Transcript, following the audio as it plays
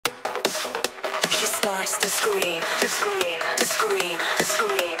starts to scream, to scream, to scream, to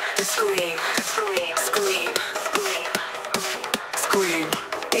scream, to scream, to scream, scream, scream, scream.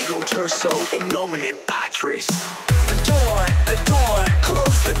 Ego, torso, ignominate batteries. The door,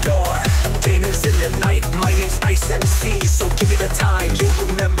 Close the door. Demons in the night, my name's Ice MC. So give me the time. You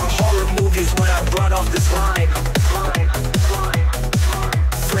remember horror movies when I brought off this line.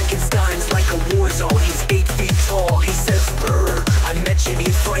 Frankenstein's like a war zone. He's 8 feet tall. He says brr. I mention he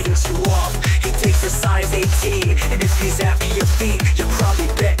frightens you off. He takes a size 18, and if he's after your feet, you're probably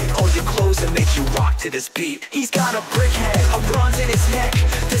betting all your clothes and make you rock to this beat. He's got a brick head, a bronze in his neck.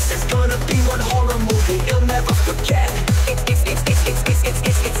 This is gonna be one horror movie he'll never forget. It's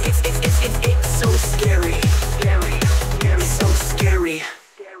so scary. It's so scary.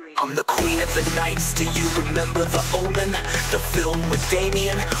 I'm the queen of the nights. Do you remember The Omen? The film with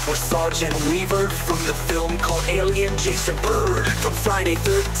DimON or Sergeant Weaver from the film called Alien, Jason Bird from Friday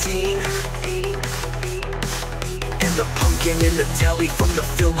 13, and the pumpkin in the telly from the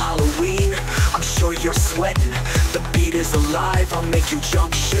film Halloween. I'm sure you're sweating. The beat is alive. I'll make you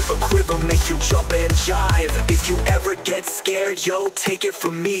jump, shiver, quiver, make you jump and jive. If you ever get scared, yo, take it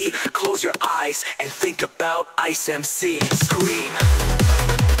from me. Close your eyes and think about Ice MC. Scream.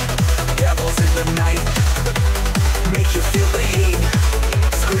 Devils in the night, make you feel the heat.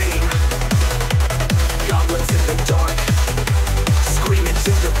 Scream. Goblins in the dark, screaming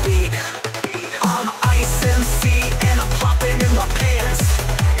to the beat. I'm Ice MC and I'm popping in my pants.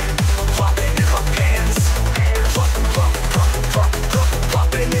 Popping in my pants.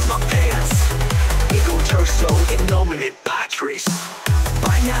 Popping in my pants. Ego, torso, ignominate batteries.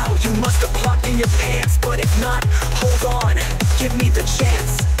 By now you must have popped in your pants, but if not, hold on, give me the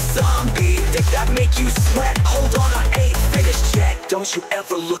chance. Zombie, did that make you sweat? Hold on, I ain't finished yet. Don't you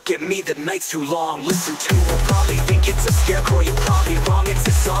ever look at me, the night's too long. Listen to him, probably think it's a scarecrow. You're probably wrong, it's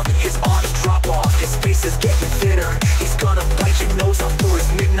a zombie. His arms drop off, his face is getting thinner. He's gonna bite your nose off for his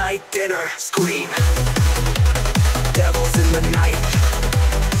midnight dinner. Scream. Devils in the night,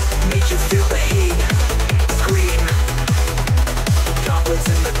 make you feel the heat. Scream. Goblins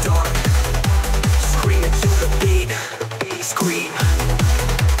in the dark, screaming to the beat. Scream.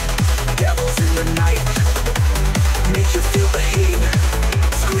 Devils in the night, make you feel the heat.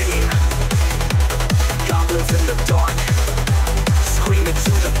 Scream. Goblins in the dark, screaming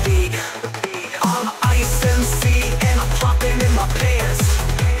to the beat. I'm Ice MC and I'm popping in my pants.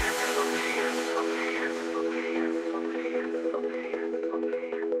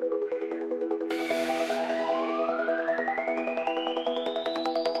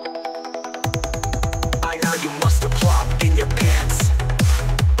 By now you must have plopped in your pants,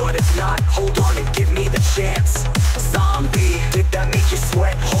 but if not, hold on and give me the chance. Zombie, did that make you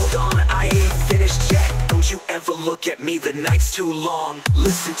sweat? Hold on, I ain't finished yet. Don't you ever look at me, the night's too long.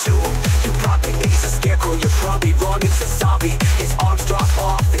 Listen to him, you probably think he's a scarecrow. You're probably wrong, it's a zombie. His arms drop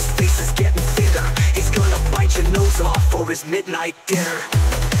off, his face is getting thinner. He's gonna bite your nose off for his midnight dinner.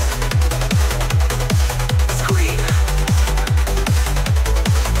 Scream.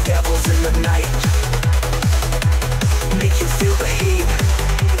 Devils in the night, make you feel the heat.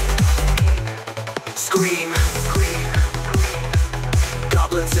 Scream.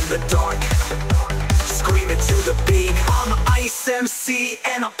 Goblins in the dark, screaming to the beat. I'm Ice MC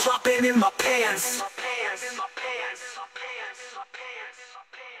and I'm popping in my pants.